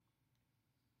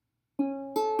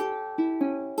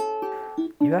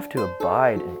you have to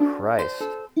abide in Christ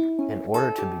in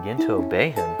order to begin to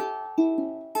obey Him.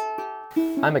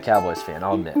 I'm a Cowboys fan,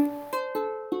 I'll admit.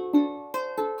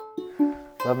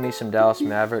 Love me some Dallas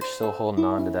Mavericks, still holding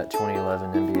on to that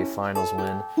 2011 NBA Finals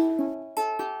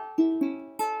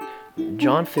win.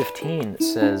 John 15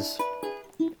 says,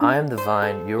 I am the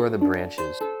vine, you are the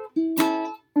branches.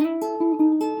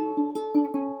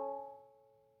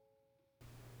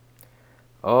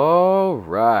 All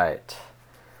right.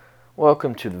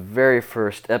 Welcome to the very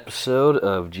first episode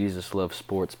of Jesus Loves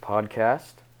Sports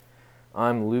podcast.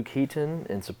 I'm Luke Heaton,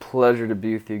 and it's a pleasure to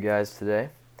be with you guys today.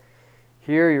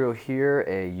 Here you'll hear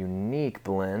a unique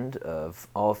blend of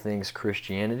all things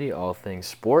Christianity, all things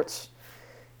sports.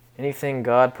 Anything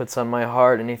God puts on my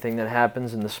heart, anything that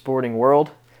happens in the sporting world,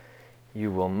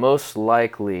 you will most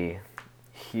likely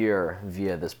hear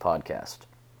via this podcast.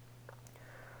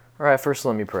 All right, first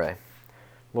let me pray.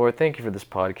 Lord, thank you for this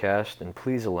podcast, and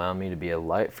please allow me to be a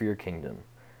light for your kingdom.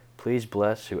 Please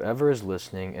bless whoever is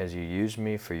listening as you use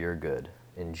me for your good.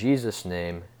 In Jesus'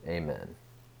 name, amen.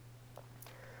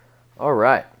 All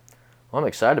right. Well, I'm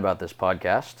excited about this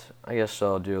podcast. I guess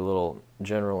I'll do a little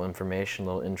general information, a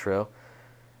little intro.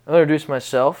 I'll introduce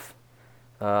myself.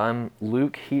 I'm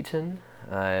Luke Heaton.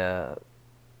 I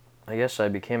guess I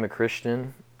became a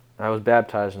Christian. I was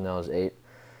baptized when I was 8.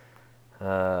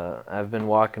 I've been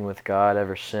walking with God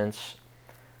ever since.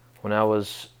 When I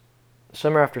was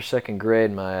summer after second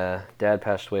grade, my dad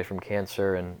passed away from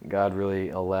cancer, and God really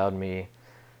allowed me,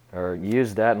 or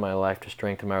used that in my life to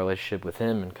strengthen my relationship with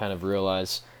Him and kind of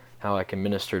realize how I can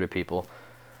minister to people.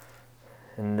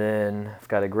 And then I've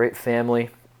got a great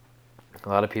family, a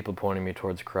lot of people pointing me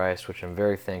towards Christ, which I'm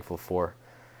very thankful for.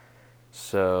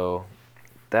 So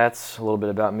that's a little bit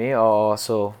about me.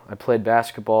 I played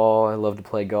basketball, I love to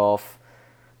play golf.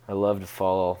 I love to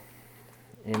follow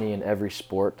any and every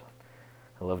sport.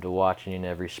 I love to watch any and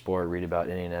every sport, read about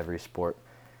any and every sport.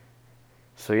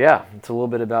 So yeah, it's a little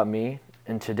bit about me.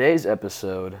 In today's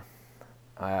episode,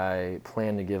 I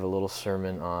plan to give a little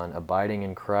sermon on abiding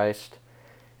in Christ.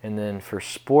 And then for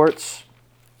sports,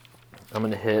 I'm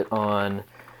going to hit on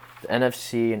the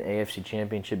NFC and AFC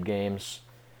championship games,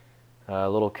 a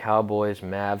little Cowboys,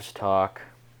 Mavs talk,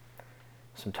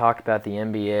 some talk about the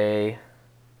NBA,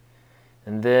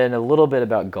 and then a little bit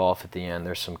about golf at the end.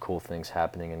 There's some cool things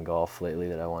happening in golf lately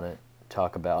that I want to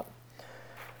talk about.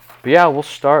 But yeah, we'll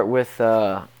start with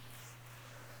the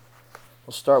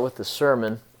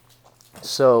sermon.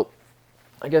 So,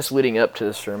 I guess leading up to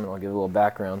the sermon, I'll give a little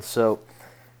background. So,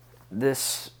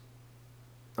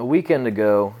 a weekend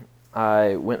ago,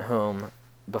 I went home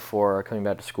before coming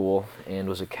back to school and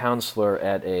was a counselor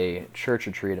at a church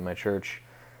retreat at my church.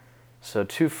 So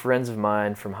 2 friends of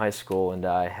mine from high school and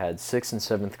I had 6th and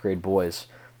 7th grade boys.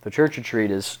 The church retreat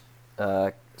is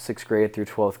 6th grade through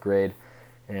 12th grade,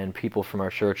 and people from our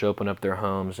church open up their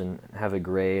homes and have a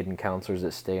grade, and counselors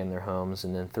that stay in their homes.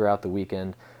 And then throughout the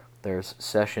weekend, there's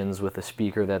sessions with a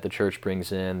speaker that the church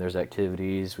brings in. There's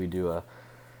activities. We do a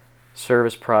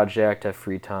service project, have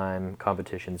free time,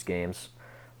 competitions, games,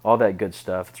 all that good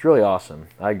stuff. It's really awesome.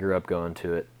 I grew up going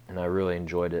to it, and I really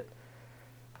enjoyed it.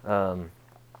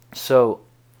 So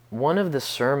one of the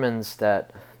sermons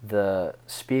that the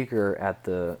speaker at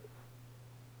the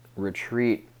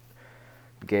retreat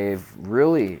gave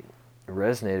really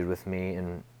resonated with me,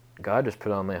 and God just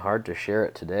put on my heart to share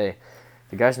it today.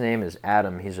 The guy's name is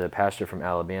Adam. He's a pastor from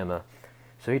Alabama.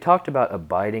 So he talked about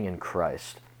abiding in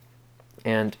Christ.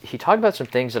 And he talked about some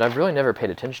things that I've really never paid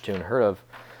attention to and heard of,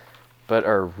 but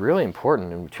are really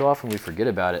important, and too often we forget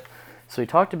about it. So he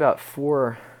talked about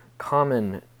 4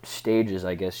 common stages,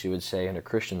 I guess you would say, in a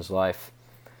Christian's life.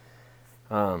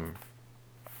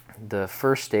 The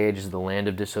first stage is the land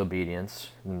of disobedience,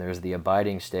 and there's the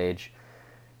abiding stage,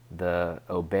 the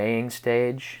obeying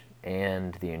stage,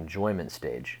 and the enjoyment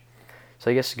stage.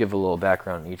 So I guess to give a little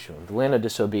background on each of them. The land of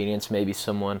disobedience may be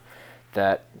someone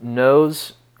that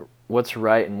knows what's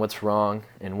right and what's wrong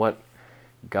and what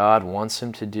God wants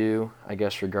him to do, I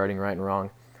guess, regarding right and wrong,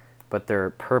 but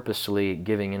they're purposely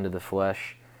giving into the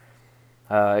flesh.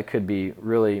 It could be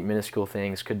really minuscule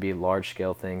things, could be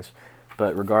large-scale things,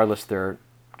 but regardless, they're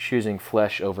choosing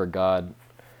flesh over God.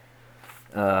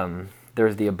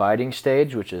 There's the abiding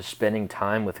stage, which is spending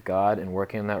time with God and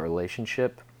working on that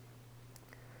relationship.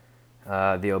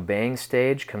 The obeying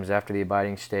stage comes after the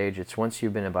abiding stage. It's once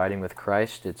you've been abiding with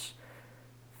Christ, it's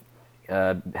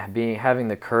having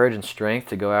the courage and strength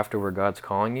to go after where God's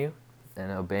calling you and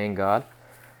obeying God.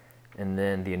 And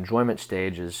then the enjoyment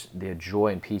stage is the joy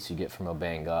and peace you get from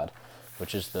obeying God,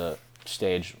 which is the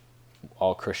stage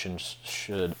all Christians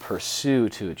should pursue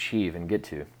to achieve and get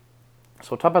to. So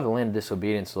we'll talk about the land of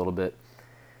disobedience a little bit.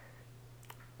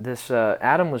 this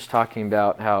Adam was talking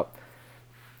about how,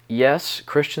 yes,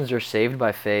 Christians are saved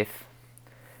by faith,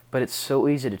 but it's so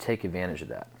easy to take advantage of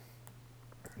that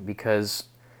because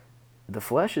the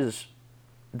flesh is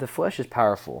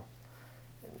powerful.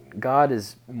 God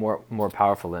is more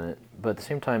powerful than it, but at the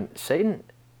same time, Satan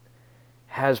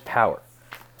has power,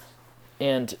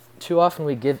 and too often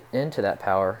we give into that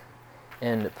power,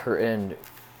 and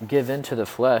give into the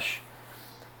flesh,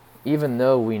 even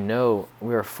though we know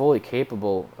we are fully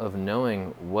capable of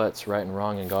knowing what's right and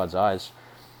wrong in God's eyes,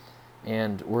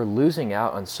 and we're losing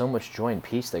out on so much joy and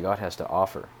peace that God has to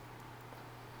offer.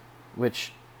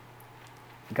 Which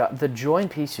the joy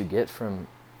and peace you get from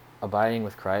abiding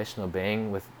with Christ and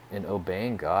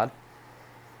obeying God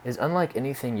is unlike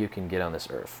anything you can get on this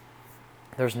earth.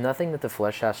 There's nothing that the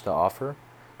flesh has to offer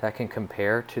that can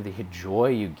compare to the joy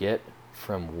you get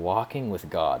from walking with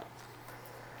God.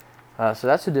 So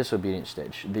that's the disobedient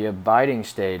stage. The abiding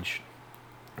stage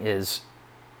is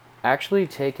actually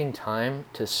taking time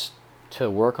to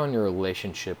work on your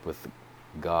relationship with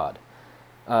God.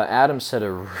 Adam said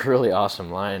a really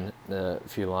awesome line, a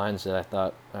few lines that I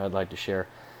thought I'd like to share.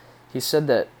 He said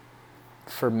that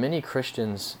for many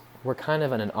Christians, we're kind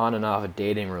of in an on and off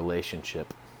dating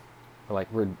relationship.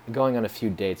 Like we're going on a few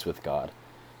dates with God.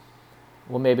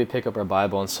 We'll maybe pick up our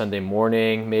Bible on Sunday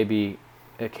morning, maybe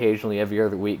occasionally every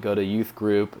other week go to youth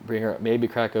group, maybe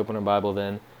crack open our Bible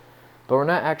then, but we're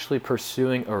not actually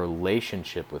pursuing a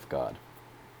relationship with God.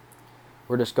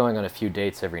 We're just going on a few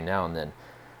dates every now and then.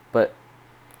 But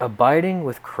abiding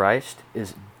with Christ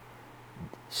is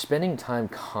spending time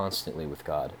constantly with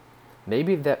God.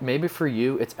 Maybe for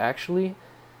you, it's actually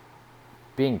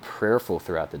being prayerful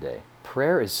throughout the day.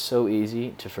 Prayer is so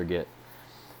easy to forget.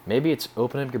 Maybe it's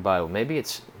opening up your Bible. Maybe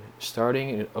it's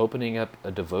starting and opening up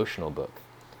a devotional book.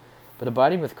 But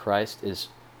abiding with Christ is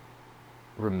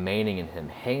remaining in Him,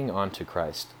 hanging on to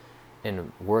Christ,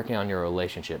 and working on your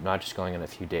relationship, not just going on a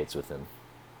few dates with Him.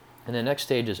 And the next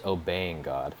stage is obeying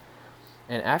God.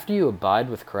 And after you abide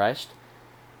with Christ,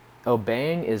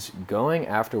 obeying is going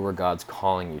after where God's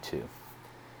calling you to.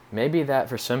 Maybe that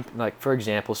for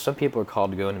example, some people are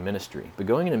called to go into ministry, but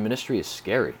going into ministry is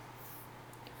scary.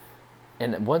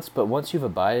 And once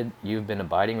you've been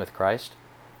abiding with Christ,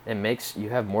 you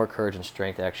have more courage and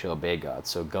strength to actually obey God.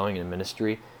 So going into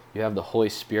ministry, you have the Holy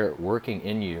Spirit working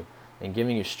in you and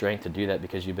giving you strength to do that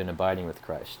because you've been abiding with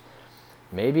Christ.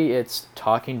 Maybe it's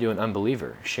talking to an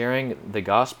unbeliever, sharing the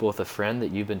gospel with a friend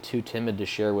that you've been too timid to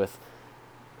share with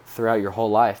throughout your whole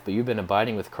life, but you've been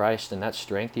abiding with Christ, and that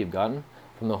strength you've gotten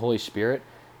from the Holy Spirit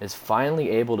is finally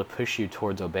able to push you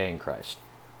towards obeying Christ.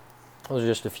 Those are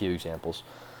just a few examples.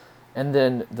 And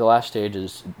then the last stage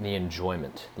is the enjoy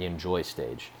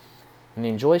stage. And the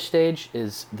enjoy stage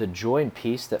is the joy and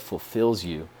peace that fulfills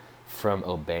you from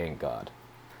obeying God.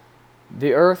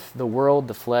 The earth, the world,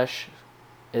 the flesh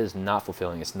is not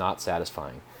fulfilling. It's not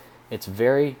satisfying. It's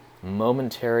very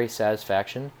momentary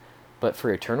satisfaction, but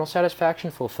for eternal satisfaction,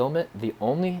 fulfillment, the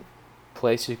only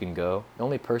place you can go, the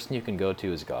only person you can go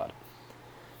to is God.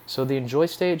 So the enjoy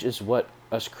stage is what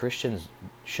us Christians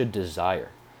should desire.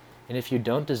 And if you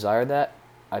don't desire that,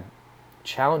 I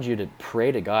challenge you to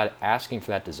pray to God asking for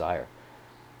that desire.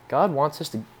 God wants us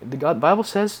to, the Bible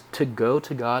says to go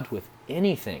to God with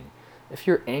anything. If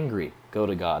you're angry, go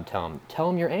to God, tell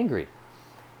him you're angry.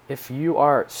 If you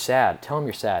are sad, tell him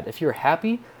you're sad. If you're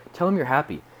happy, tell him you're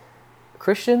happy.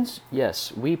 Christians,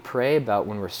 yes, we pray about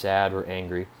when we're sad or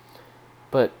angry,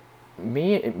 but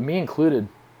me included,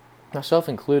 myself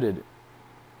included,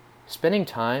 spending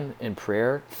time in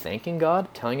prayer, thanking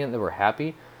God, telling Him that we're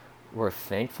happy, we're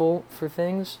thankful for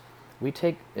things, we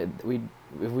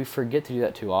forget to do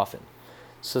that too often.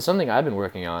 So something I've been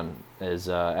working on is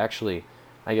actually,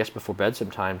 I guess before bed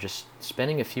sometime, just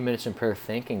spending a few minutes in prayer,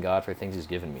 thanking God for things He's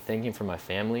given me, thanking for my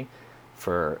family,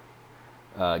 for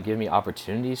giving me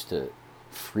opportunities to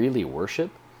freely worship,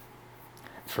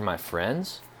 for my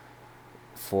friends,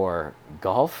 for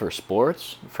golf, for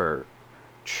sports, for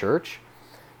church.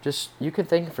 Just, you could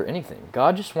thank Him for anything.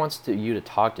 God just wants you to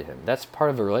talk to Him. That's part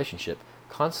of the relationship,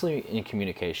 constantly in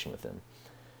communication with Him.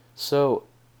 So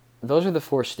those are the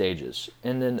 4 stages.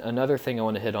 And then another thing I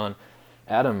want to hit on,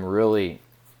 Adam really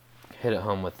hit it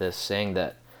home with this, saying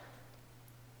that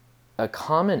a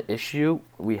common issue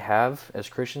we have as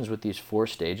Christians with these 4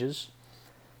 stages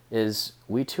is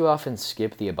we too often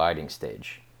skip the abiding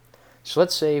stage. So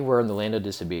let's say we're in the land of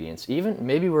disobedience. Even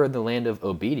maybe we're in the land of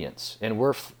obedience, and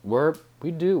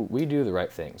we do the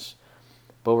right things,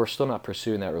 but we're still not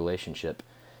pursuing that relationship.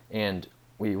 And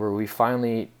we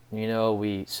finally,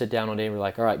 we sit down one day and we're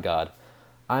like, all right, God,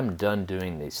 I'm done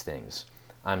doing these things.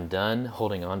 I'm done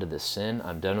holding on to this sin.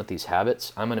 I'm done with these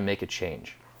habits. I'm going to make a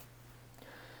change.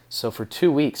 So for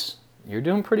 2 weeks, you're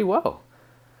doing pretty well.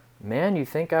 Man, you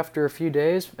think after a few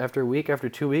days, after a week, after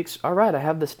 2 weeks, all right, I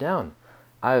have this down.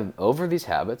 I'm over these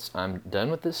habits. I'm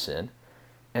done with this sin.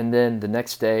 And then the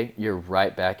next day, you're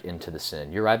right back into the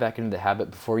sin. You're right back into the habit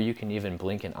before you can even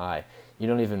blink an eye. You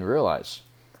don't even realize.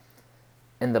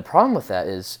 And the problem with that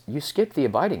is you skip the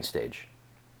abiding stage.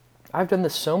 I've done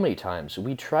this so many times.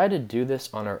 We try to do this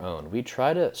on our own. We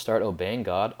try to start obeying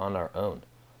God on our own.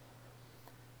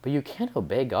 But you can't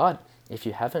obey God if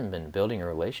you haven't been building a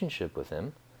relationship with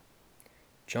Him.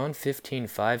 John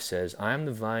 15:5 says, I am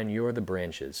the vine, you are the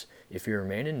branches. If you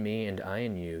remain in me and I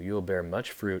in you, you will bear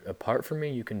much fruit. Apart from me,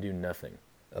 you can do nothing.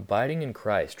 Abiding in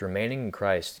Christ, remaining in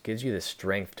Christ, gives you the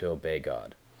strength to obey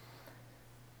God.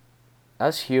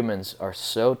 Us humans are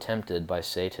so tempted by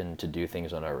Satan to do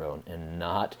things on our own and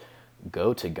not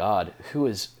go to God, who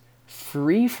is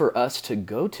free for us to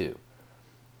go to.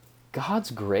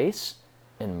 God's grace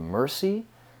and mercy,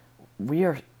 we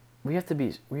are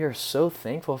so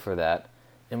thankful for that.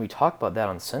 And we talk about that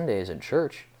on Sundays in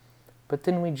church, but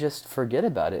then we just forget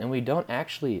about it and we don't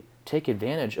actually take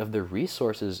advantage of the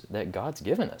resources that God's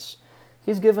given us.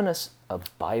 He's given us a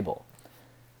Bible.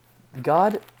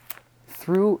 God,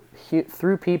 through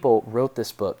people, wrote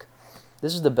this book.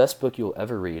 This is the best book you'll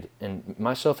ever read, and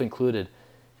myself included,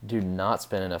 do not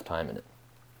spend enough time in it.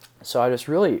 So I just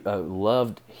really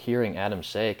loved hearing Adam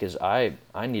say, because I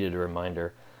needed a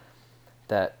reminder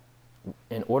that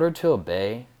in order to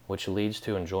obey, which leads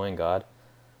to enjoying God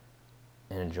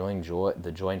and enjoying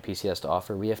the joy and peace He has to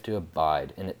offer, we have to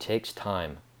abide, and it takes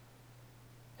time.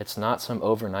 It's not some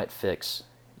overnight fix.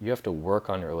 You have to work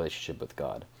on your relationship with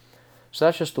God. So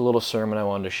that's just a little sermon I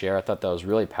wanted to share. I thought that was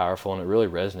really powerful, and it really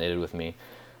resonated with me.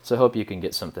 So I hope you can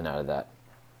get something out of that.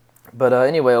 But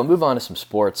anyway, I'll move on to some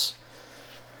sports.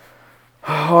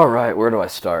 All right, where do I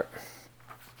start?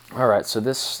 All right, so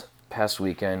this past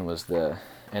weekend was the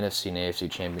NFC and AFC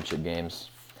Championship games.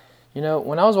 You know,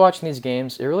 when I was watching these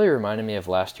games, it really reminded me of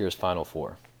last year's Final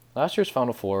Four. Last year's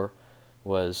Final Four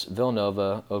was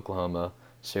Villanova, Oklahoma,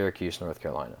 Syracuse, North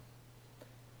Carolina.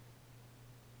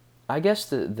 I guess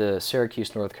the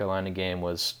Syracuse, North Carolina game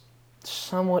was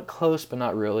somewhat close, but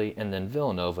not really, and then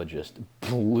Villanova just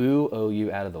blew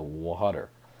OU out of the water.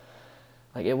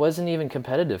 Like, it wasn't even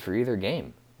competitive for either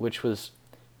game, which was,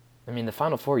 I mean, the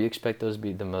Final Four, you expect those to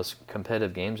be the most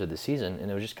competitive games of the season, and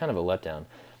it was just kind of a letdown.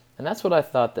 And that's what I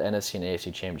thought the NFC and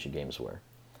AFC Championship games were.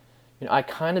 You know, I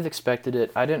kind of expected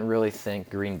it. I didn't really think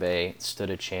Green Bay stood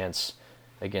a chance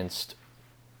against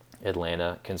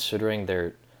Atlanta, considering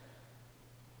they've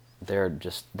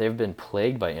been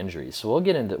plagued by injuries. So we'll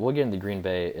get into the Green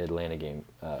Bay Atlanta game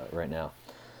right now.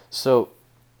 So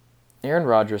Aaron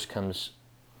Rodgers comes.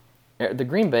 The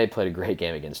Green Bay played a great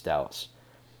game against Dallas.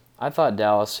 I thought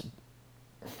Dallas.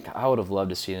 I would have loved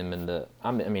to see them in the. I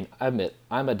admit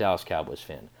I'm a Dallas Cowboys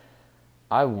fan.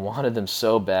 I wanted them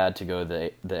so bad to go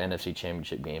to the NFC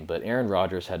Championship game, but Aaron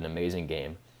Rodgers had an amazing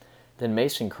game. Then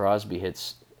Mason Crosby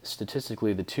hits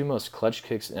statistically the two most clutch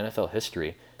kicks in NFL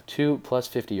history, 2 plus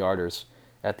 50-yarders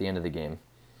at the end of the game,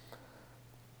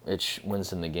 which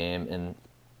wins them the game. And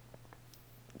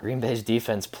Green Bay's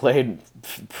defense played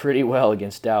pretty well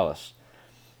against Dallas,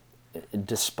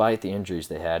 despite the injuries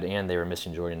they had, and they were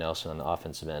missing Jordy Nelson on the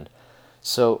offensive end.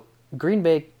 So Green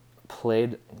Bay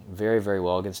played very, very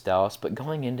well against Dallas, but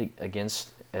going into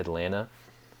against Atlanta,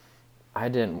 I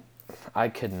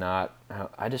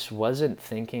just wasn't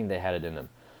thinking they had it in them.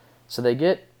 So they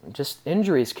get, just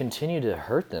injuries continue to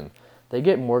hurt them. They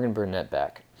get Morgan Burnett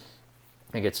back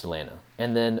against Atlanta.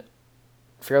 And then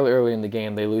fairly early in the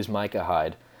game, they lose Micah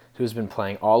Hyde, who's been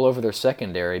playing all over their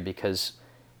secondary because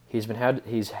he's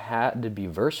had to be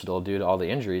versatile due to all the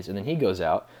injuries, and then he goes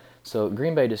out. So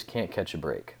Green Bay just can't catch a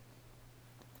break.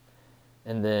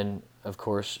 And then, of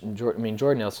course, Jordan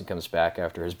Nelson comes back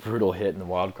after his brutal hit in the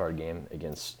wild card game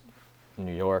against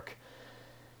New York.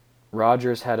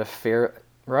 Rodgers had a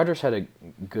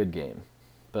good game,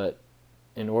 but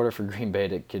in order for Green Bay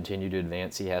to continue to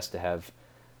advance, he has to have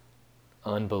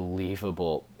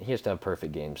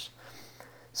perfect games.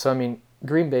 So, I mean,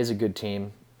 Green Bay's a good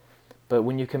team, but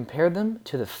when you compare them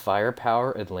to the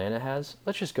firepower Atlanta has,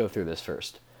 let's just go through this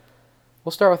first.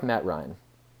 We'll start with Matt Ryan.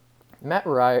 Matt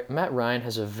Ryan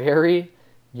has a very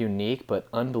unique but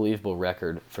unbelievable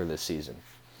record for this season.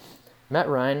 Matt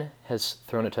Ryan has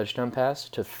thrown a touchdown pass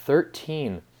to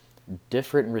 13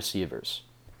 different receivers.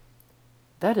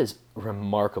 That is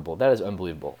remarkable. That is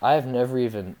unbelievable. I have never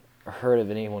even heard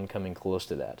of anyone coming close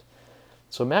to that.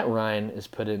 So Matt Ryan has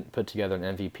put together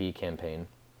an MVP campaign.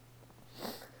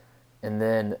 And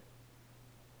then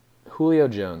Julio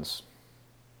Jones.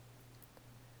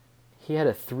 He had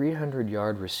a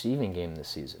 300-yard receiving game this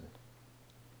season.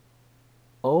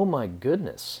 Oh my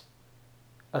goodness.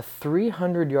 A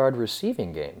 300-yard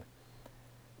receiving game.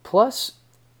 Plus,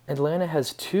 Atlanta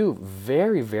has two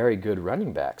very, very good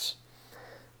running backs.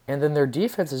 And then their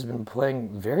defense has been playing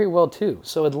very well too.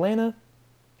 So Atlanta,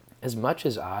 as much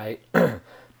as I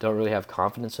don't really have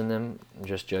confidence in them,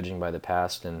 just judging by the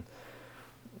past, and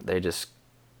they just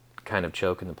kind of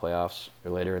choke in the playoffs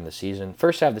or later in the season.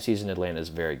 First half of the season, Atlanta is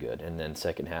very good. And then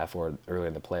second half or early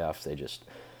in the playoffs, they just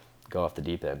go off the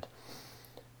deep end.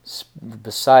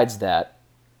 Besides that,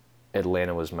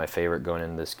 Atlanta was my favorite going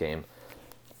into this game,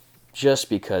 just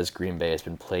because Green Bay has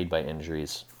been plagued by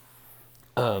injuries.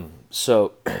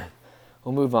 So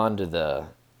we'll move on to the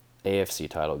AFC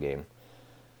title game.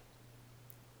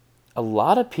 A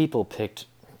lot of people picked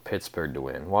Pittsburgh to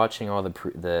win. Watching all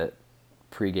the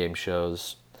pregame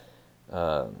shows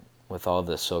with all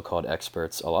the so-called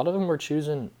experts, a lot of them were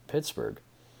choosing Pittsburgh.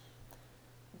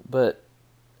 But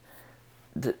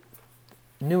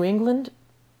New England,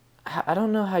 I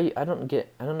don't know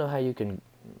how you can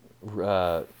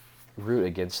root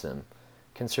against them,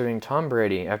 considering Tom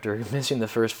Brady, after missing the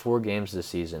first 4 games this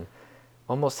season,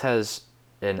 almost has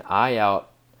an eye out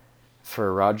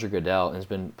for Roger Goodell and has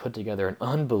been put together an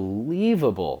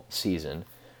unbelievable season.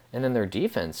 And then their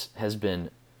defense has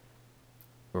been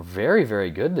very,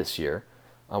 very good this year.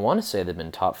 I want to say they've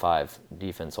been top 5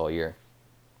 defense all year.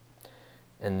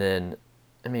 And then,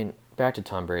 back to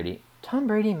Tom Brady. Tom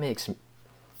Brady makes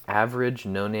average,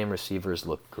 no-name receivers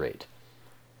look great.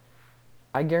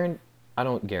 I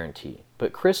don't guarantee,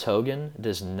 but Chris Hogan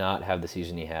does not have the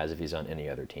season he has if he's on any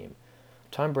other team.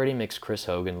 Tom Brady makes Chris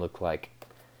Hogan look like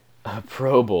a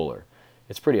Pro Bowler.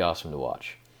 It's pretty awesome to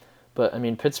watch. But,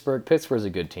 Pittsburgh's a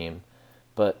good team.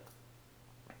 But,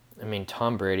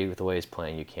 Tom Brady, with the way he's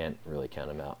playing, you can't really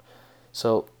count him out.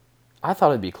 So, I thought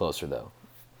it'd be closer, though.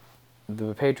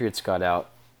 The Patriots got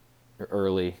out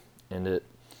early, and it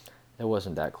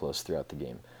wasn't that close throughout the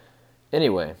game.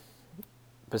 Anyway,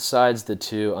 besides the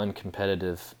 2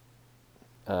 uncompetitive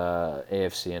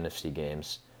AFC, NFC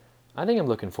games, I think I'm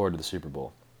looking forward to the Super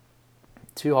Bowl.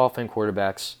 2 Hall of Fame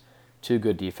quarterbacks, 2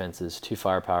 good defenses, 2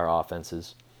 firepower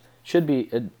offenses. Should be,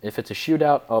 if it's a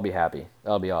shootout, I'll be happy.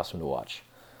 That'll be awesome to watch.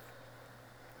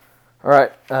 All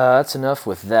right, that's enough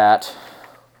with that.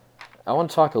 I want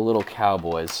to talk a little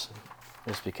Cowboys,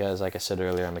 just because, like I said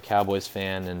earlier, I'm a Cowboys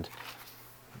fan, and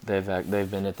they've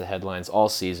been at the headlines all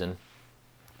season,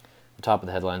 top of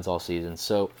the headlines all season.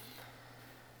 So,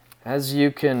 as you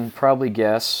can probably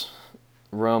guess,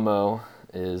 Romo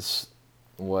is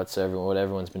what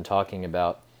everyone's been talking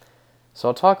about. So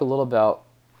I'll talk a little about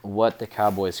what the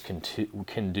Cowboys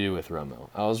can do with Romo.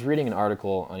 I was reading an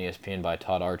article on ESPN by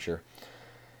Todd Archer,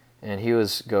 and he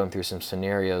was going through some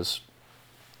scenarios.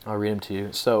 I'll read them to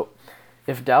you. So,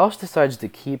 if Dallas decides to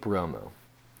keep Romo,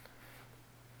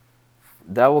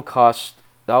 that will cost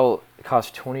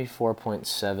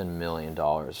 $24.7 million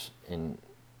in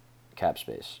cap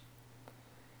space.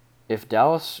 If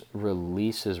Dallas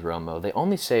releases Romo, they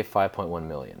only save $5.1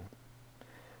 million.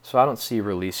 So I don't see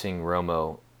releasing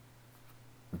Romo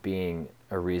being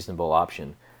a reasonable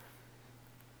option.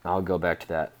 I'll go back to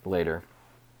that later.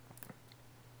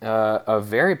 A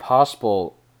very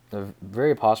possible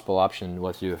option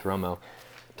what to do with Romo.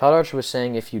 Todd Archer was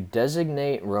saying if you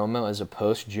designate Romo as a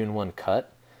post-June 1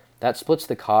 cut, that splits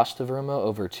the cost of Romo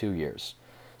over 2 years.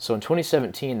 So in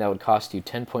 2017, that would cost you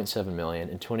 $10.7 million.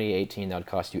 In 2018, that would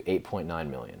cost you $8.9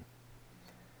 million.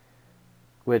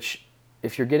 Which,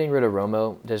 if you're getting rid of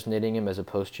Romo, designating him as a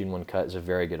post-June 1 cut is a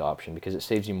very good option because it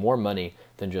saves you more money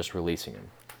than just releasing him.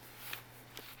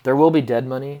 There will be dead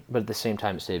money, but at the same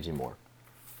time, it saves you more.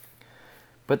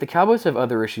 But the Cowboys have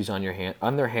other issues on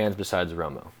their hands besides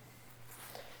Romo.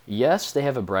 Yes, they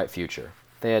have a bright future.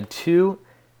 They had 2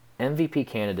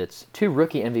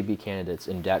 rookie MVP candidates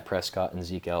in Dak Prescott and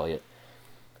Zeke Elliott.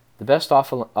 The best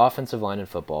offensive line in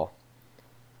football.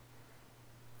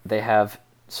 They have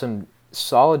some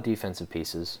solid defensive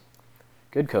pieces,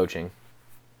 good coaching.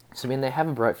 So, they have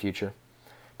a bright future.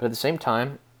 But at the same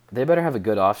time, they better have a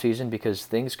good offseason because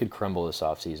things could crumble this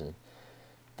offseason.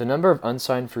 The number of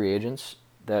unsigned free agents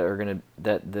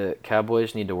that the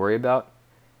Cowboys need to worry about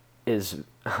is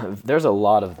there's a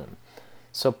lot of them.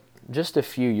 So just a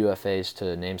few UFAs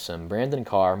to name some: Brandon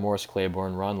Carr, Morris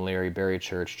Claiborne, Ron Leary, Barry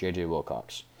Church, J.J.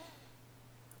 Wilcox.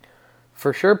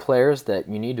 For sure, players that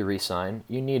you need to re-sign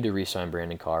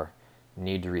Brandon Carr, you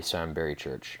need to re-sign Barry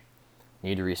Church, you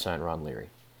need to re-sign Ron Leary.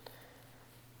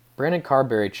 Brandon Carr,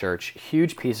 Barry Church,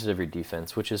 huge pieces of your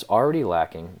defense, which is already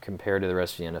lacking compared to the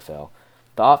rest of the NFL.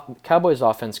 The Cowboys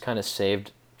offense kind of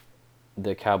saved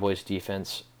the Cowboys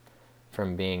defense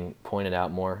from being pointed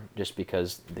out more, just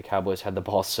because the Cowboys had the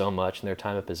ball so much and their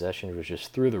time of possession was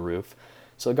just through the roof.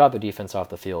 So it got the defense off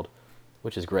the field,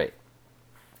 which is great.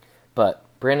 But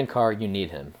Brandon Carr, you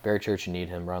need him. Barry Church, you need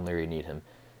him. Ron Leary, you need him.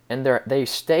 And they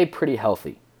stay pretty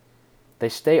healthy. They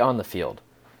stay on the field,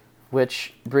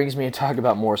 which brings me to talk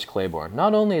about Morris Claiborne.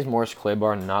 Not only has Morris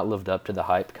Claiborne not lived up to the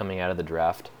hype coming out of the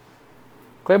draft,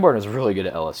 Claiborne is really good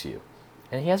at LSU,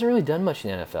 and he hasn't really done much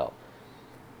in the NFL.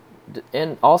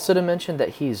 And also to mention that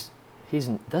he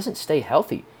doesn't stay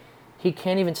healthy. He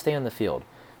can't even stay on the field.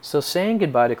 So saying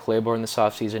goodbye to Claiborne this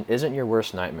offseason isn't your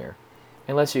worst nightmare,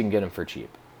 unless you can get him for cheap.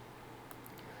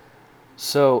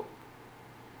 So,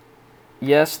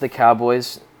 yes, the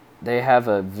Cowboys, they have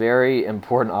a very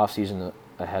important offseason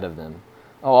ahead of them.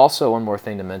 Oh, also one more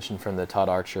thing to mention from the Todd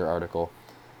Archer article.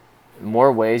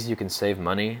 More ways you can save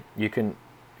money.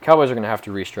 Cowboys are going to have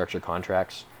to restructure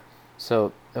contracts.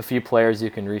 So a few players you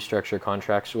can restructure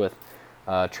contracts with.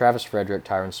 Travis Frederick,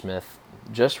 Tyron Smith.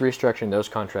 Just restructuring those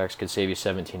contracts could save you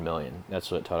 $17 million. That's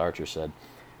what Todd Archer said.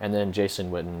 And then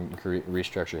Jason Witten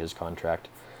restructure his contract.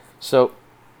 So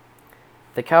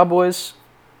the Cowboys,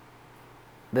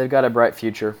 they've got a bright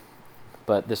future,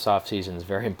 but this offseason is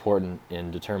very important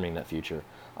in determining that future.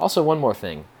 Also, one more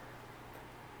thing.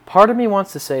 Part of me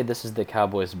wants to say this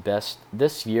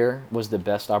year was the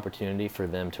best opportunity for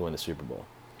them to win the Super Bowl.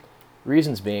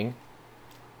 Reasons being,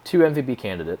 2 MVP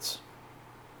candidates,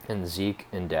 and Zeke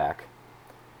and Dak.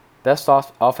 Best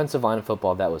offensive line in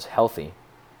football that was healthy.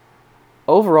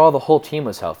 Overall, the whole team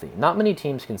was healthy. Not many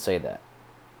teams can say that.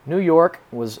 New York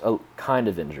was kind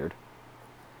of injured.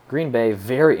 Green Bay,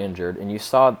 very injured, and you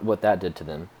saw what that did to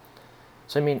them.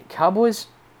 So, I mean, Cowboys,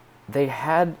 they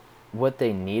had what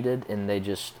they needed, and they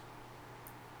didn't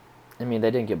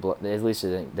get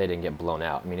blown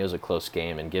out. I mean, it was a close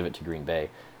game, and give it to Green Bay.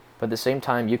 But at the same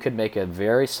time, you could make a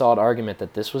very solid argument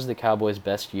that this was the Cowboys'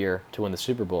 best year to win the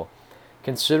Super Bowl.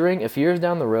 Considering a few years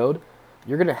down the road,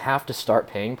 you're going to have to start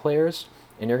paying players,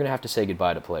 and you're going to have to say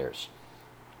goodbye to players.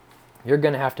 You're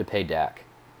going to have to pay Dak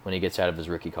when he gets out of his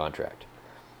rookie contract.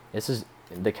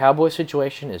 The Cowboys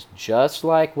situation is just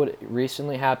like what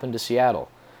recently happened to Seattle.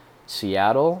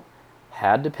 Seattle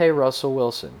had to pay Russell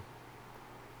Wilson.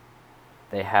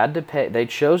 They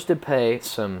chose to pay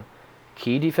some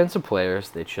key defensive players.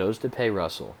 They chose to pay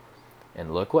Russell.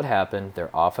 And look what happened.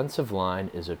 Their offensive line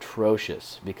is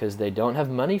atrocious because they don't have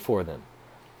money for them.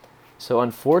 So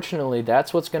unfortunately,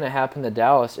 that's what's going to happen to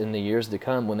Dallas in the years to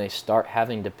come when they start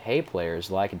having to pay players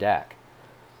like Dak.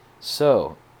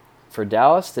 So, for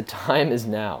Dallas, the time is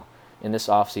now, and this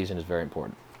offseason is very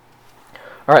important.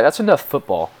 All right, that's enough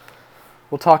football.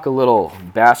 We'll talk a little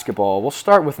basketball. We'll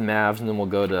start with Mavs, and then we'll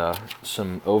go to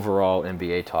some overall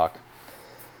NBA talk.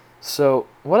 So,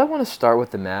 what I want to start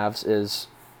with the Mavs is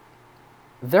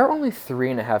they're only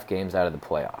 3.5 games out of the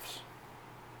playoffs.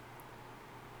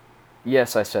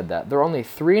 Yes, I said that. They're only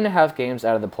 3.5 games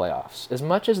out of the playoffs. As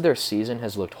much as their season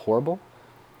has looked horrible,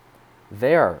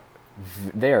 they are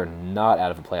not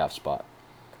out of a playoff spot,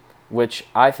 which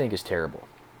I think is terrible.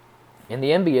 In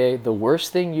the NBA, the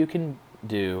worst thing you can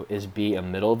do is be a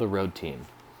middle-of-the-road team.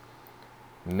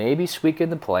 Maybe squeak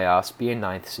in the playoffs, be a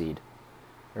 9th seed.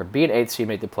 Or be an 8th seed,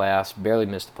 make the playoffs, barely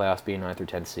miss the playoffs, be a 9th or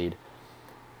 10th seed.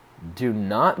 Do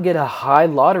not get a high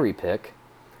lottery pick.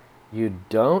 You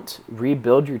don't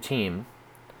rebuild your team.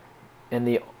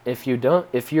 And if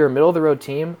you're a middle-of-the-road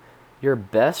team, your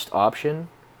best option,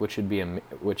 which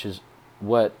is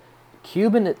what Mark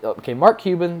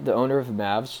Cuban, the owner of the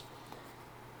Mavs,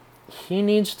 he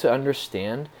needs to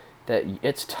understand that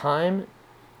it's time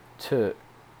to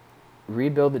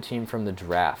rebuild the team from the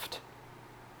draft.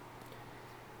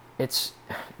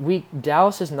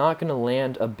 Dallas is not going to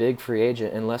land a big free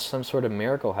agent unless some sort of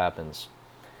miracle happens.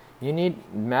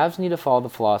 Mavs need to follow the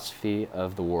philosophy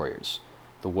of the Warriors.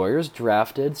 The Warriors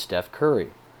drafted Steph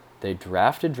Curry. They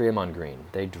drafted Draymond Green.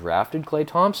 They drafted Klay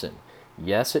Thompson.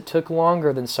 Yes, it took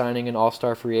longer than signing an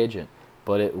all-star free agent,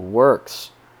 but it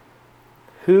works.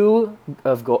 Who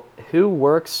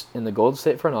works in the Golden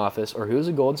State front office or who's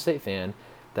a Golden State fan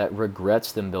that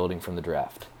regrets them building from the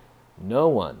draft? No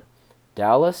one.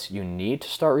 Dallas, you need to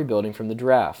start rebuilding from the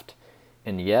draft.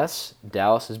 And yes,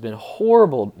 Dallas has been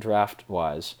horrible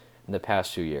draft-wise in the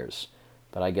past 2 years.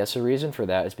 But I guess a reason for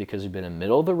that is because you've been a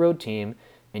middle-of-the-road team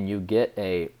and you get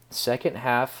a second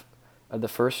half of the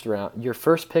first round. Your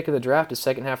first pick of the draft is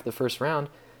second half of the first round,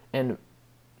 and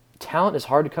talent is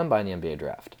hard to come by in the NBA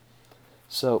draft.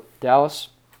 So, Dallas,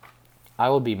 I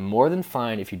will be more than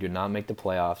fine if you do not make the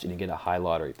playoffs and you get a high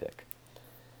lottery pick.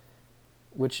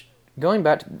 Which, going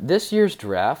back to this year's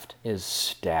draft, is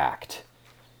stacked.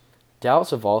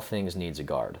 Dallas, of all things, needs a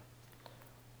guard.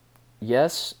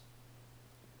 Yes,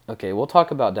 Okay, we'll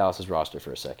talk about Dallas's roster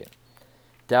for a second.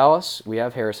 Dallas, we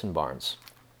have Harrison Barnes.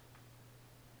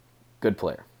 Good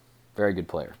player. Very good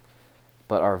player.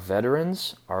 But our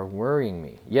veterans are worrying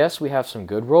me. Yes, we have some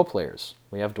good role players.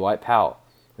 We have Dwight Powell.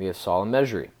 We have Solomon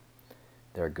Mejri.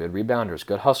 They're good rebounders,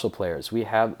 good hustle players. We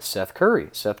have Seth Curry.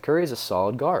 Seth Curry is a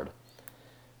solid guard.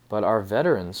 But our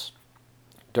veterans,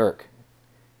 Dirk.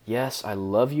 Yes, I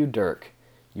love you, Dirk.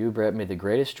 You brought me the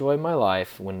greatest joy of my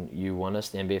life when you won us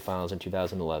the NBA Finals in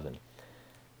 2011.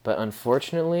 But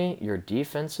unfortunately, your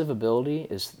defensive ability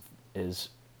is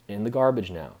in the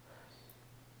garbage now.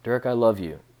 Dirk, I love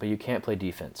you, but you can't play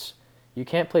defense. You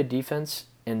can't play defense,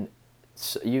 and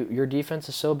your defense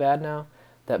is so bad now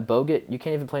that Bogut, you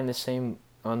can't even play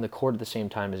on the court at the same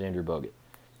time as Andrew Bogut.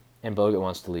 And Bogut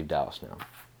wants to leave Dallas now.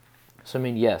 So, I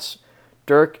mean, yes,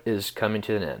 Dirk is coming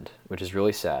to an end, which is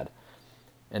really sad.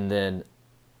 And then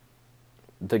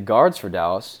the guards for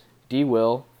Dallas, D.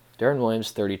 Will, Deron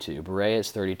Williams, 32. Barea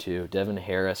is 32. Devin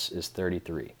Harris is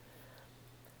 33.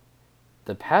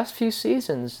 The past few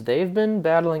seasons, they've been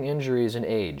battling injuries and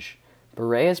age.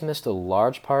 Barea has missed a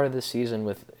large part of the season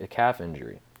with a calf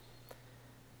injury.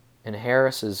 And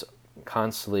Harris is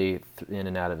constantly in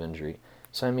and out of injury.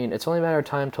 So, I mean, it's only a matter of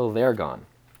time till they're gone.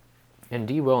 And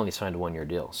D. Will only signed a one-year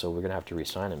deal, so we're going to have to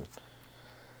re-sign him.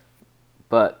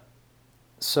 But,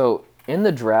 so, in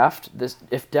the draft,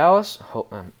 if Dallas,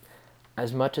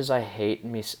 as much as I hate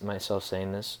myself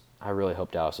saying this, I really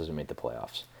hope Dallas doesn't make the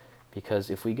playoffs. Because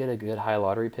if we get a good high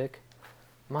lottery pick,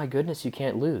 my goodness, you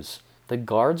can't lose. The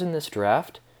guards in this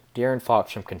draft, De'Aaron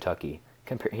Fox from Kentucky.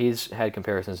 He's had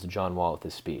comparisons to John Wall with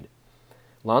his speed.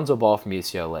 Lonzo Ball from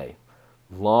UCLA.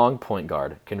 Long point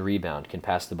guard, can rebound, can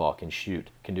pass the ball, can shoot,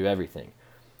 can do everything.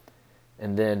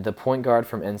 And then the point guard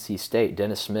from NC State,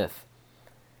 Dennis Smith.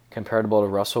 Comparable to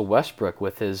Russell Westbrook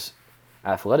with his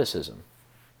athleticism.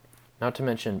 Not to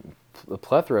mention a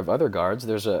plethora of other guards.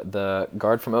 There's the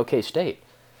guard from OK State.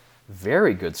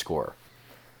 Very good scorer.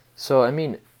 So, I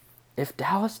mean, if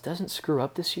Dallas doesn't screw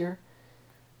up this year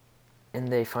and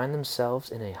they find themselves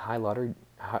in a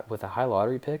with a high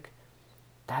lottery pick,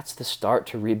 that's the start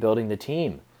to rebuilding the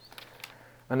team.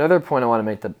 Another point I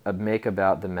want to make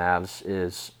about the Mavs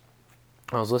is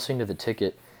I was listening to The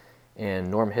Ticket,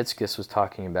 and Norm Hitzges was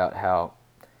talking about how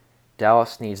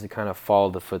Dallas needs to kind of follow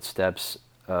the footsteps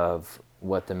of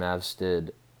what the Mavs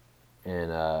did in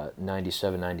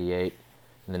 97, 98,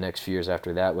 and the next few years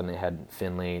after that when they had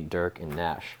Finley, Dirk, and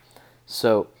Nash.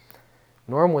 So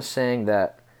Norm was saying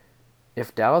that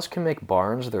if Dallas can make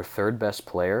Barnes their third best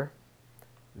player,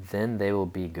 then they will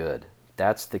be good.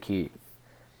 That's the key.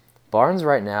 Barnes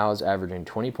right now is averaging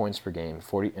 20 points per game,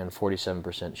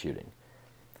 47% shooting.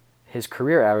 His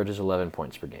career average is 11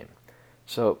 points per game.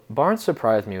 So Barnes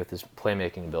surprised me with his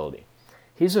playmaking ability.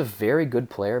 He's a very good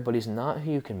player, but he's not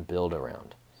who you can build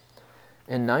around.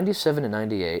 In 97 and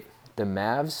 98, the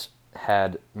Mavs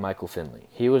had Michael Finley.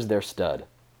 He was their stud.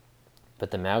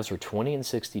 But the Mavs were 20 and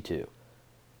 62.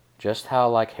 Just how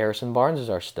like Harrison Barnes is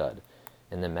our stud.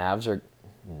 And the Mavs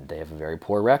they have a very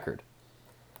poor record.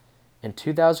 In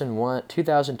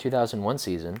 2000-2001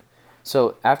 season,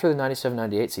 so after the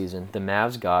 97-98 season, the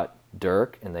Mavs got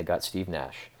Dirk and they got Steve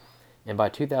Nash. And by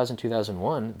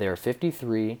 2000-2001, they were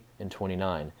 53 and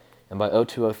 29. And by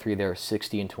 02-03, they were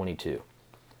 60 and 22.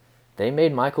 They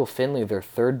made Michael Finley their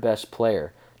third best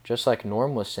player, just like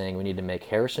Norm was saying we need to make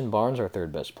Harrison Barnes our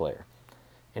third best player.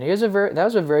 And that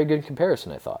was a very good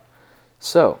comparison, I thought.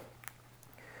 So,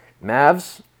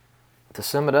 Mavs, to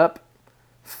sum it up,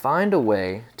 find a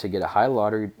way to get a high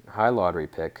lottery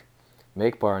pick,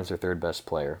 make Barnes their third best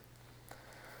player.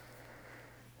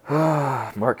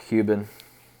 Mark Cuban,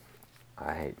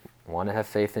 I want to have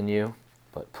faith in you,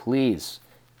 but please,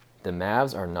 the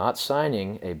Mavs are not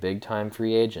signing a big-time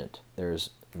free agent.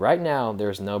 Right now,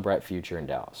 there's no bright future in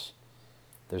Dallas.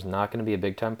 There's not going to be a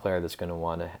big-time player that's going to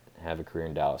want to have a career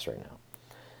in Dallas right now.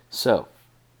 So,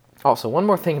 also, one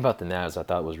more thing about the Mavs I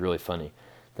thought was really funny.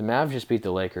 The Mavs just beat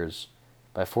the Lakers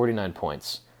by 49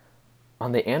 points.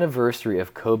 On the anniversary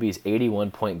of Kobe's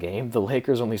 81-point game, the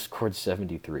Lakers only scored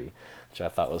 73, which I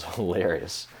thought was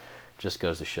hilarious. Just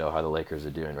goes to show how the Lakers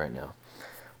are doing right now.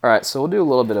 All right, so we'll do a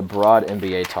little bit of broad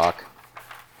NBA talk.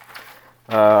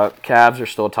 Cavs are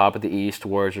still top of the East.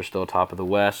 Warriors are still top of the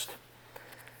West.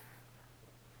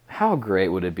 How great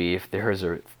would it be if there was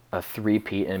a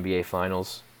three-peat NBA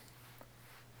Finals?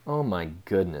 Oh my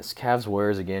goodness. Cavs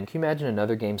Warriors again. Can you imagine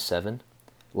another Game 7?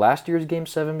 Last year's Game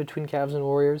 7 between Cavs and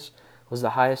Warriors was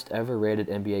the highest ever rated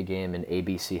NBA game in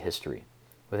ABC history,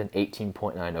 with an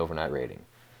 18.9 overnight rating.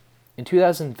 In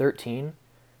 2013,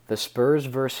 the Spurs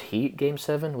vs. Heat Game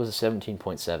 7 was a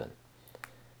 17.7.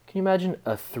 Can Can you imagine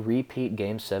a three-peat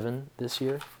Game 7 this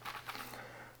year?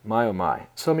 My oh my.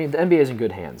 So, I mean, the NBA is in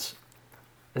good hands.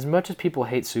 As much as people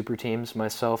hate super teams,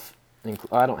 myself,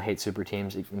 I don't hate super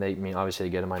teams. Obviously, they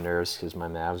get on my nerves because my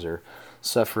Mavs are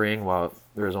suffering while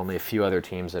there's only a few other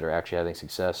teams that are actually having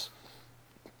success.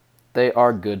 They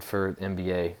are good for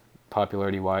NBA,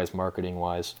 popularity-wise,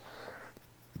 marketing-wise.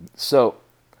 So,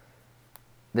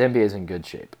 the NBA is in good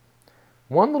shape.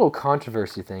 One little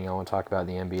controversy thing I want to talk about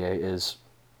in the NBA is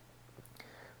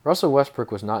Russell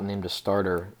Westbrook was not named a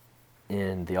starter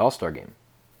in the All-Star game.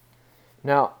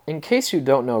 Now, in case you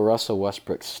don't know Russell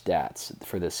Westbrook's stats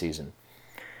for this season,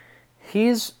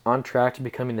 he's on track to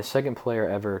becoming the second player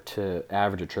ever to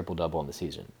average a triple-double in the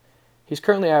season. He's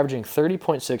currently averaging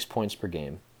 30.6 points per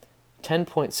game,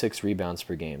 10.6 rebounds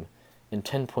per game, and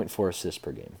 10.4 assists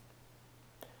per game.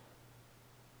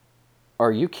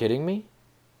 Are you kidding me?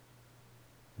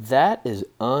 That is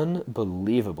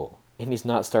unbelievable. And he's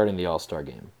not starting the All-Star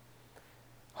game.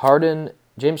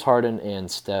 James Harden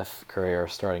and Steph Curry are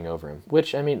starting over him,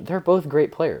 which, I mean, they're both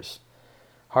great players.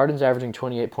 Harden's averaging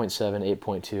 28.7,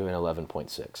 8.2, and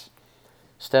 11.6.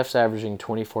 Steph's averaging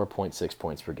 24.6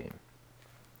 points per game.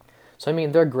 So, I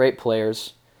mean, they're great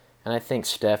players, and I think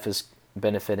Steph is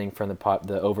benefiting from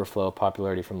the overflow of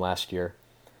popularity from last year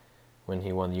when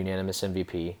he won the unanimous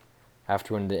MVP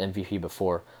after winning the MVP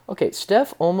before. Okay,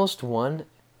 Steph almost won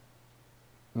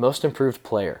Most Improved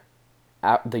Player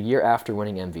the year after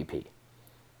winning MVP.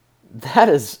 That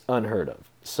is unheard of.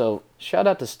 So shout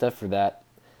out to Steph for that.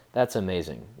 That's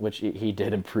amazing, which he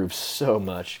did improve so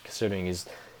much considering he's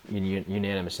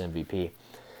unanimous MVP.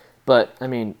 But, I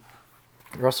mean,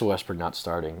 Russell Westbrook not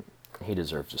starting, he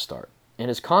deserves to start. And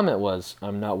his comment was,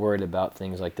 I'm not worried about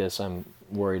things like this. I'm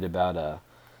worried about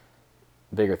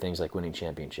bigger things like winning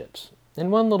championships.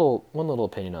 And one little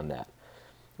opinion on that.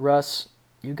 Russ,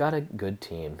 you got a good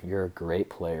team. You're a great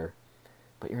player.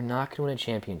 But you're not going to win a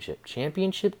championship.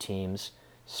 Championship teams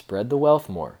spread the wealth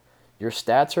more. Your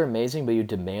stats are amazing, but you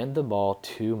demand the ball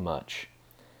too much.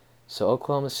 So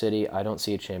Oklahoma City, I don't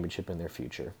see a championship in their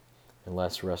future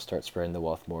unless Russ starts spreading the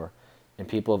wealth more. And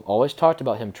people have always talked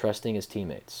about him trusting his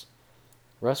teammates.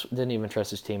 Russ didn't even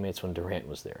trust his teammates when Durant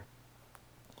was there.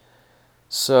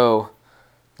 So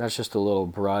that's just a little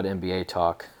broad NBA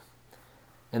talk.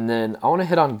 And then I want to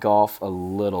hit on golf a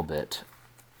little bit.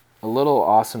 A little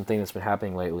awesome thing that's been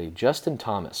happening lately. Justin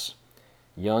Thomas,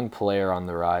 young player on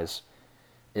the rise,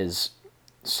 is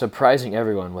surprising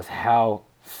everyone with how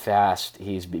fast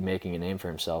he's making a name for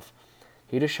himself.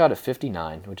 He just shot a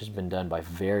 59, which has been done by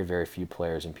very, very few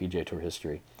players in PGA Tour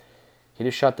history. He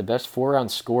just shot the best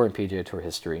four-round score in PGA Tour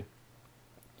history.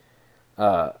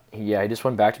 He just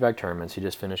won back-to-back tournaments. He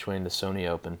just finished winning the Sony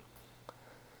Open.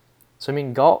 So, I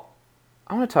mean, golf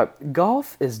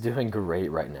is doing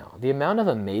great right now. The amount of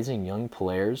amazing young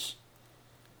players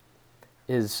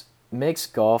makes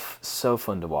golf so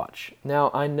fun to watch. Now,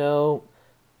 I know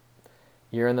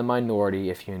you're in the minority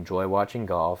if you enjoy watching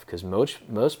golf, because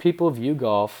most people view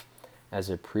golf as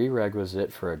a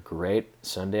prerequisite for a great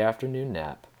Sunday afternoon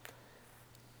nap,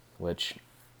 which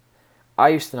I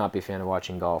used to not be a fan of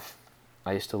watching golf.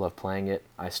 I used to love playing it.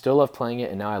 I still love playing it,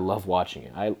 and now I love watching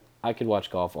it. I could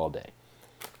watch golf all day.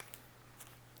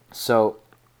 So,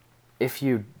 if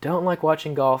you don't like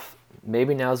watching golf,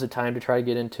 maybe now's the time to try to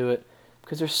get into it,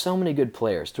 because there's so many good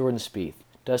players. Jordan Spieth,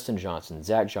 Dustin Johnson,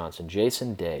 Zach Johnson,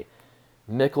 Jason Day,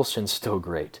 Mickelson's still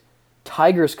great.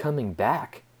 Tiger's coming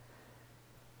back.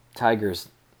 Tiger's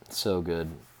so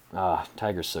good.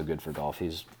 Tiger's so good for golf.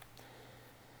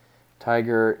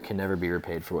 Tiger can never be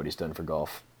repaid for what he's done for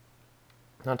golf.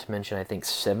 Not to mention, I think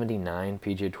 79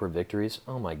 PGA Tour victories.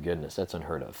 Oh my goodness, that's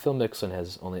unheard of. Phil Mickelson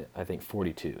has only, I think,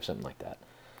 42, something like that.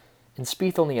 And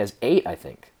Spieth only has 8, I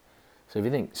think. So if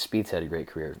you think Spieth's had a great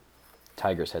career,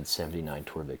 Tiger's had 79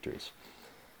 tour victories.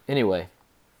 Anyway,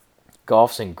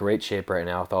 golf's in great shape right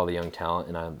now with all the young talent,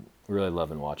 and I'm really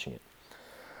loving watching it.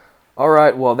 All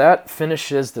right, well, that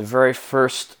finishes the very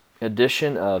first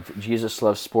edition of Jesus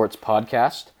Loves Sports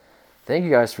podcast. Thank you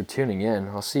guys for tuning in.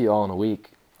 I'll see you all in a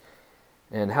week.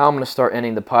 And how I'm going to start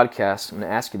ending the podcast, I'm going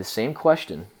to ask you the same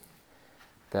question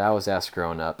that I was asked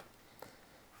growing up.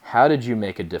 How did you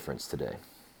make a difference today?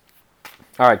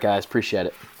 All right, guys, appreciate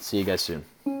it. See you guys soon.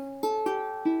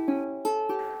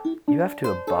 You have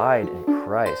to abide in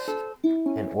Christ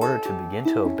in order to begin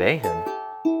to obey Him.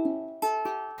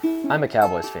 I'm a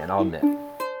Cowboys fan, I'll admit.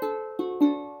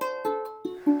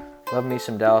 Love me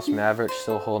some Dallas Mavericks,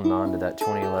 still holding on to that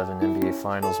 2011 NBA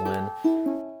Finals win.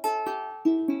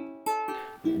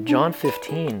 John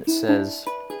 15 says,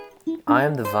 I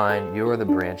am the vine, you are the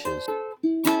branches.